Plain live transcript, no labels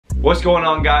What's going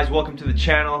on, guys? Welcome to the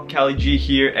channel. Cali G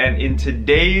here, and in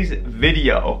today's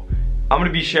video I'm going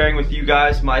to be sharing with you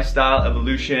guys my style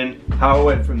evolution, how I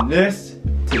went from this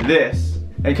to this,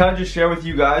 and kind of just share with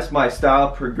you guys my style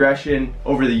progression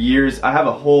over the years. I have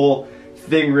a whole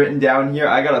thing written down here.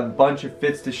 I got a bunch of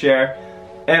fits to share,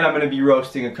 and I'm going to be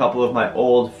roasting a couple of my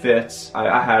old fits.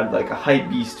 I had like a hype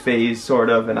beast phase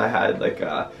sort of, and I had like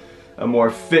a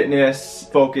more fitness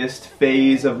focused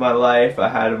phase of my life. I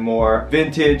had a more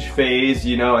vintage phase,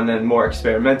 you know, and then more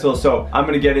experimental. So I'm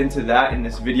gonna get into that in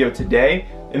this video today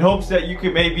in hopes that you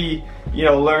can maybe, you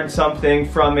know, learn something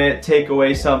from it, take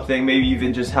away something, maybe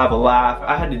even just have a laugh.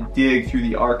 I had to dig through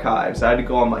the archives. I had to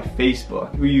go on my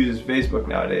Facebook. Who uses Facebook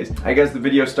nowadays? I guess the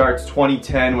video starts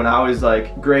 2010 when I was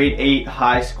like grade 8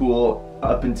 high school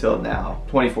up until now,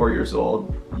 24 years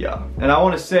old. Yeah. And I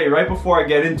want to say right before I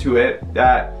get into it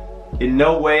that in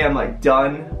no way I'm like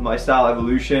done my style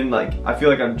evolution. Like, I feel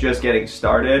like I'm just getting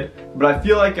started, but I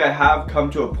feel like I have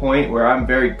come to a point where I'm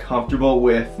very comfortable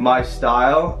with my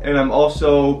style, and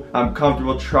I'm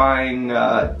comfortable trying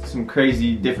some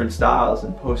crazy different styles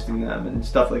and posting them and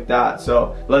stuff like that.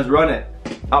 So let's run it.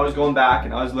 I was going back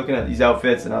and I was looking at these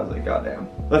outfits and I was like, goddamn.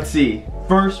 Let's see.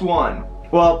 First one.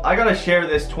 Well, I gotta share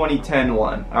this 2010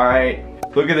 one, alright?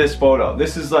 Look at this photo.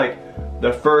 This is like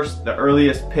the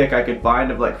earliest pic I could find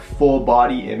of like full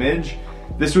body image.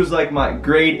 This was like my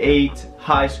grade 8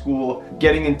 high school,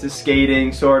 getting into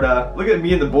skating sorta. Look at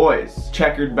me and the boys.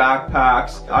 Checkered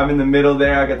backpacks. I'm in the middle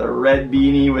there. I got the red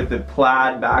beanie with the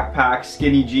plaid backpack,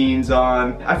 skinny jeans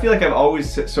on. I feel like I've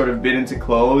always sort of been into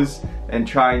clothes and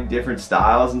trying different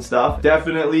styles and stuff.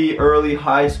 Definitely early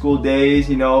high school days,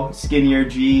 you know, skinnier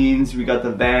jeans. We got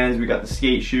the Vans, we got the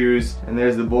skate shoes, and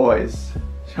there's the boys.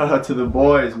 Shout out to the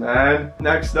boys, man.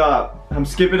 Next up, I'm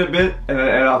skipping a bit and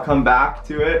I'll come back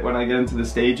to it when I get into the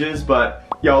stages, but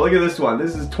yo, look at this one.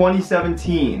 This is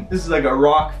 2017. This is like a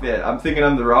rock fit. I'm thinking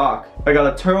I'm the Rock. I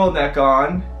got a turtleneck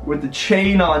on with the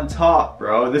chain on top,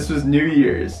 bro. This was New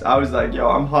Year's. I was like, yo,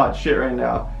 I'm hot shit right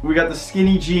now. We got the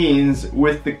skinny jeans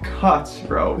with the cuts,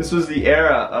 bro. This was the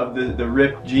era of the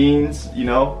ripped jeans, you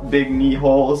know, big knee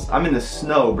holes. I'm in the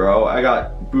snow, bro. I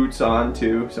got boots on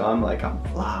too, so I'm like, I'm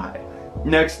fly.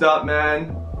 Next up,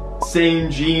 man, same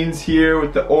jeans here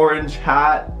with the orange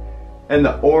hat and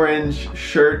the orange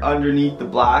shirt underneath the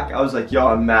black. I was like, yo,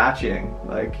 I'm matching.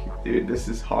 Like, dude, this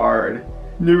is hard.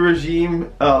 New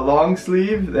regime long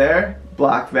sleeve there.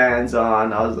 Black Vans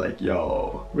on. I was like,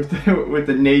 yo, with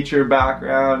the nature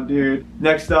background, dude.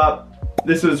 Next up,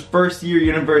 this was first year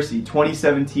university,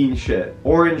 2017 shit.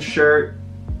 Orange shirt,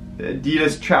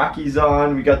 Adidas trackies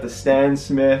on. We got the Stan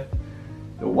Smith.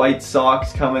 The white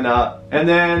socks coming up. And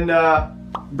then,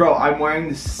 bro, I'm wearing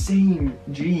the same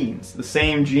jeans. The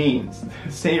same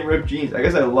ripped jeans. I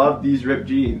guess I love these ripped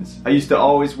jeans. I used to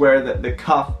always wear the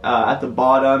cuff at the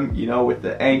bottom, you know, with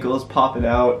the ankles popping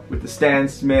out. With the Stan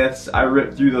Smiths, I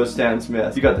ripped through those Stan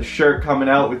Smiths. You got the shirt coming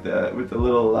out with the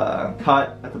little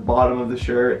cut at the bottom of the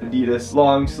shirt. Adidas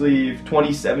long sleeve,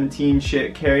 2017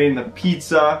 shit, carrying the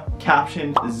pizza,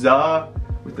 captioned "za"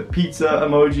 with the pizza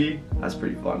emoji. That's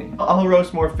pretty funny. I'll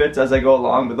roast more fits as I go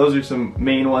along, but those are some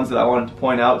main ones that I wanted to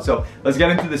point out. So let's get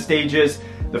into the stages.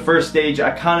 The first stage, I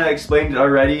kind of explained it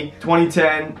already.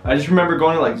 2010, I just remember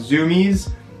going to like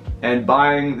Zoomies and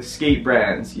buying the skate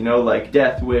brands, you know, like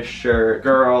Death Wish shirt.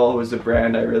 Girl was a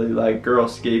brand I really liked. Girl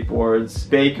skateboards.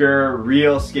 Baker,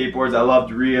 Real skateboards. I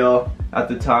loved Real at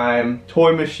the time.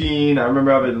 Toy Machine. I remember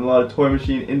having a lot of Toy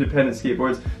Machine independent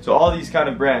skateboards. So all these kind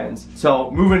of brands. So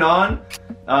moving on.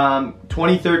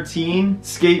 2013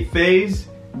 skate phase,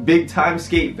 big time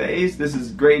skate phase. This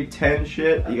is grade 10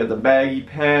 shit. You got the baggy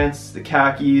pants, the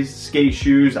khakis, skate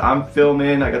shoes. I'm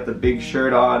filming. I got the big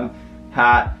shirt on,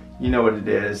 hat. You know what it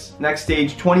is. Next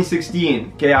stage,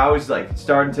 2016. Okay, I was like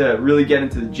starting to really get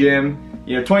into the gym.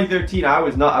 You know, 2013, I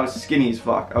was skinny as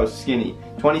fuck. I was skinny.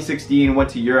 2016, went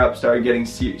to Europe, started getting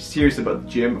serious about the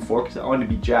gym before because I wanted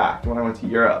to be jacked when I went to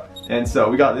Europe. And so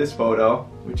we got this photo,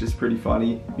 which is pretty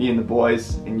funny. Me and the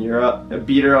boys in Europe. A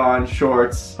beater on,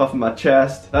 shorts, puffing my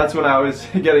chest. That's when I was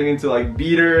getting into like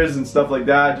beaters and stuff like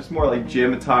that, just more like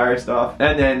gym attire stuff.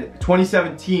 And then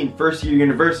 2017, first year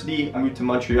university, I moved to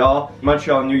Montreal.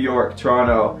 Montreal, New York,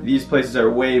 Toronto. These places are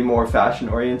way more fashion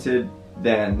oriented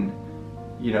than,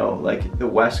 you know, like the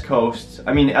West Coast.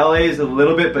 I mean, LA is a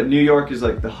little bit, but New York is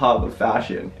like the hub of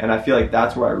fashion. And I feel like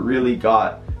that's where I really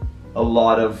got a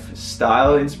lot of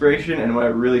style inspiration and when I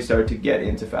really started to get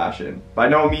into fashion. By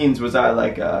no means was I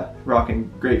like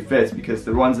rocking great fits, because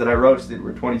the ones that I roasted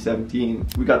were 2017.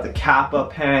 We got the Kappa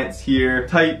pants here,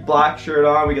 tight black shirt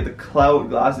on, we got the clout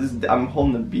glasses. I'm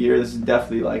holding the beer. This is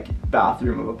definitely like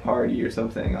bathroom of a party or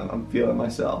something. I'm feeling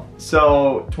myself.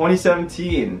 So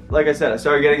 2017, like I said, I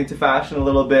started getting into fashion a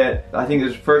little bit. I think it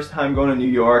was the first time going to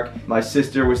New York. My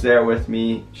sister was there with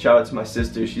me. Shout out to my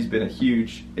sister. She's been a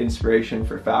huge inspiration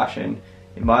for fashion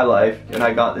in my life. And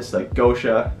I got this like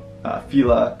Gosha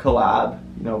Fila collab,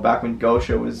 you know, back when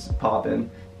Gosha was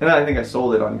popping. And then I think I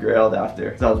sold it on Grailed after,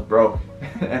 because I was broke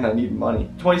and I needed money.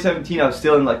 2017, I was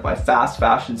still in like my fast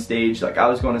fashion stage. Like I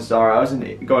was going to Zara, I was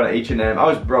going to H&M. I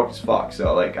was broke as fuck.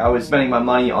 So like I was spending my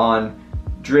money on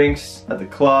drinks at the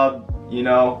club, you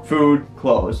know, food,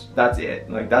 clothes. That's it.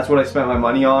 Like that's what I spent my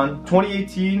money on.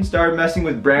 2018, started messing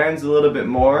with brands a little bit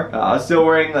more. I was still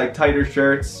wearing like tighter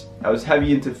shirts. I was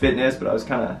heavy into fitness, but I was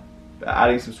kind of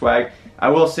adding some swag. I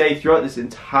will say throughout this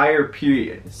entire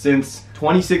period, since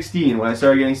 2016 when I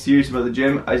started getting serious about the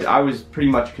gym, I was pretty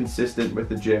much consistent with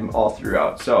the gym all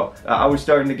throughout. So I was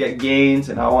starting to get gains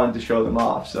and I wanted to show them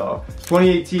off. So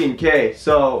 2018, okay,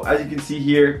 so as you can see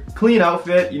here, clean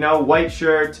outfit, you know, white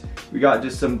shirt. We got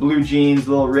just some blue jeans,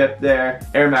 little rip there.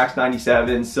 Air Max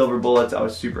 97, silver bullets. I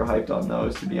was super hyped on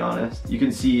those, to be honest. You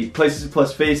can see Places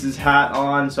Plus Faces hat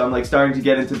on, so I'm like starting to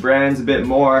get into brands a bit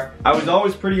more. I was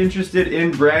always pretty interested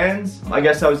in brands. I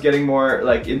guess I was getting more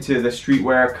like into the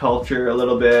streetwear culture a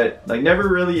little bit. Like never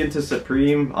really into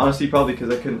Supreme, honestly, probably because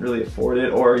I couldn't really afford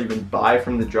it or even buy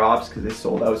from the drops because they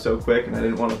sold out so quick and I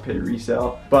didn't want to pay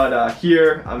resale. But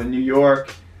here, I'm in New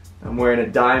York. I'm wearing a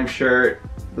Dime shirt.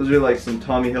 Those are like some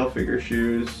Tommy Hilfiger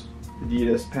shoes,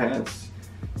 Adidas pants,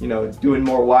 you know, doing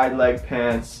more wide leg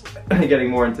pants, getting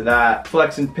more into that.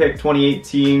 Flex and Pick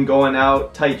 2018, going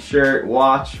out, tight shirt,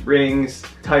 watch, rings,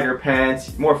 tighter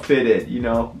pants, more fitted, you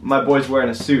know. My boy's wearing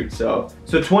a suit, so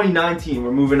 2019,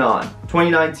 we're moving on.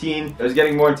 2019, I was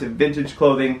getting more into vintage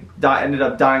clothing, ended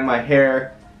up dyeing my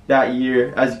hair that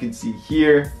year, as you can see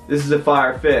here. This is a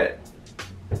fire fit.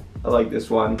 I like this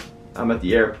one. I'm at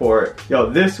the airport. Yo,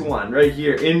 this one right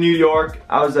here in New York,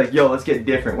 I was like, yo, let's get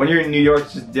different. When you're in New York,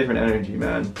 it's just different energy,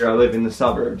 man. I live in the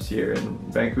suburbs here in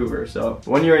Vancouver, so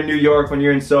when you're in New York, when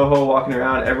you're in Soho walking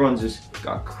around, everyone's just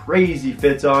got crazy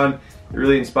fits on. It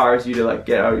really inspires you to like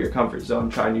get out of your comfort zone,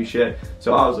 try new shit.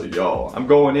 So I was like, yo, I'm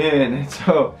going in. And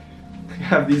so I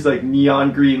have these like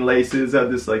neon green laces, I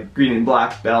have this like green and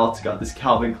black belt, got this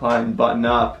Calvin Klein button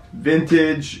up,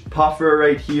 vintage puffer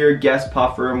right here, Guess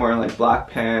puffer. I'm wearing like black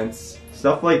pants,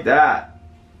 stuff like that.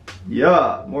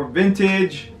 Yeah, more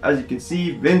vintage, as you can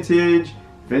see, vintage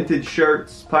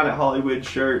shirts, Planet Hollywood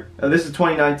shirt. This is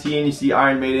 2019, you see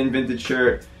Iron Maiden vintage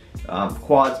shirt,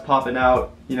 quads popping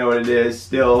out, you know what it is,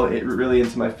 still really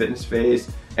into my fitness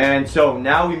phase. And so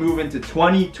now we move into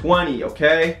 2020,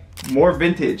 okay? More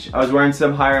vintage. I was wearing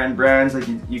some higher end brands, like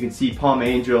you can see Palm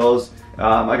Angels.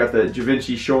 I got the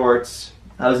Givenchy shorts.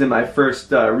 I was in my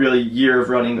first really year of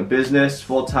running a business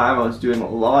full time. I was doing a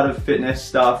lot of fitness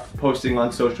stuff, posting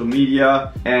on social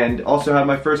media, and also had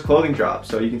my first clothing drop.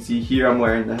 So you can see here I'm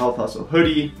wearing the Health Hustle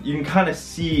hoodie. You can kind of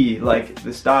see like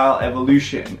the style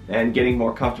evolution and getting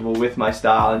more comfortable with my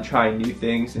style and trying new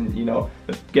things and, you know,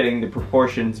 getting the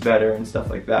proportions better and stuff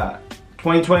like that.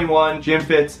 2021, gym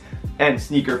fits and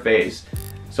sneaker phase.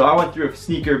 So I went through a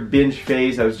sneaker binge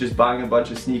phase. I was just buying a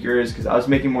bunch of sneakers because I was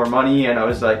making more money and I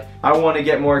was like, I want to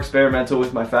get more experimental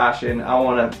with my fashion. I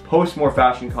want to post more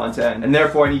fashion content and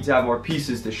therefore I need to have more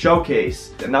pieces to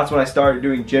showcase. And that's when I started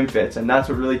doing gym fits and that's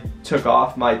what really took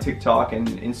off my TikTok and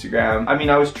Instagram. I mean,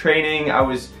 I was training, I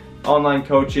was online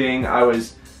coaching, I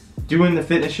was doing the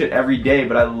fitness shit every day,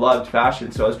 but I loved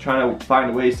fashion, so I was trying to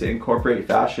find ways to incorporate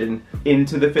fashion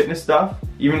into the fitness stuff.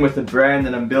 Even with the brand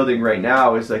that I'm building right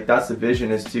now, is like that's the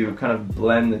vision, is to kind of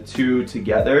blend the two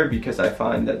together, because I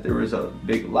find that there was a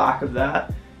big lack of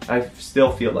that. I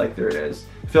still feel like there is.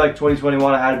 I feel like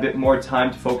 2021 I had a bit more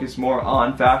time to focus more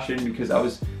on fashion because I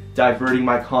was diverting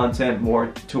my content more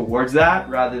towards that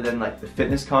rather than like the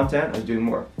fitness content. I was doing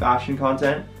more fashion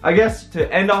content. I guess to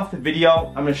end off the video,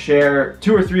 I'm gonna share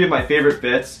 2 or 3 of my favorite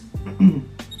fits.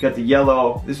 Got the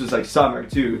yellow, this was like summer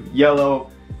too,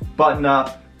 yellow button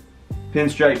up,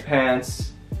 pinstripe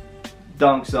pants,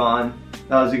 dunks on.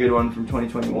 That was a good one from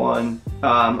 2021.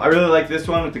 I really like this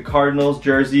one with the Cardinals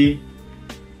jersey,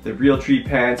 the Real Tree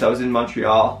pants. I was in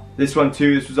Montreal. This one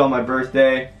too, this was on my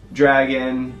birthday.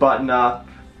 Dragon, button up,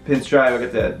 pinstripe. I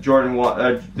got the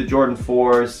Jordan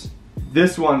 4s.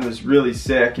 This one was really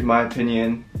sick in my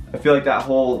opinion. I feel like that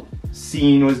whole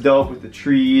scene was dope with the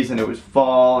trees and it was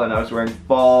fall and I was wearing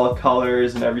fall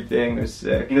colors and everything. It was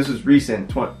sick. And this was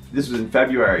recent. This was in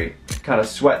February. Kind of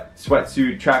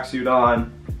sweatsuit, tracksuit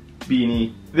on,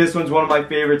 beanie. This one's one of my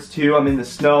favorites too. I'm in the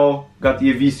snow. Got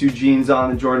the Avisu jeans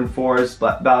on, the Jordan 4s,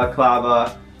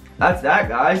 balaclava. That's that,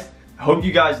 guys. I hope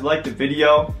you guys liked the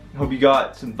video. Hope you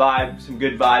got some vibes, some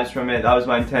good vibes from it. That was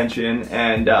my intention.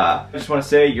 And I just want to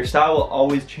say your style will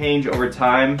always change over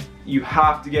time. You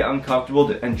have to get uncomfortable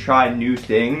and try new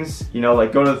things. You know,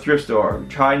 like go to the thrift store,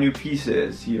 try new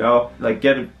pieces, you know, like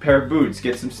get a pair of boots,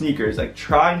 get some sneakers, like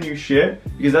try new shit,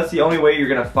 because that's the only way you're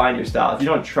gonna find your style. If you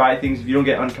don't try things, if you don't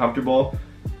get uncomfortable,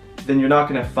 then you're not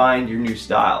gonna find your new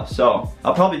style. So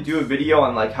I'll probably do a video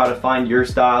on like how to find your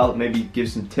style, maybe give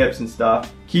some tips and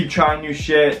stuff. Keep trying new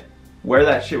shit. Wear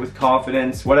that shit with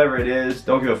confidence, whatever it is.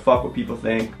 Don't give a fuck what people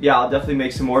think. Yeah, I'll definitely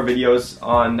make some more videos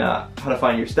on how to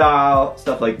find your style,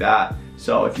 stuff like that.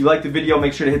 So if you like the video,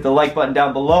 make sure to hit the like button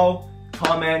down below,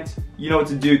 comment, you know what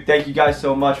to do. Thank you guys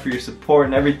so much for your support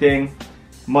and everything.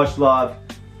 Much love,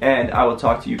 and I will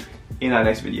talk to you in our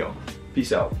next video.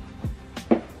 Peace out.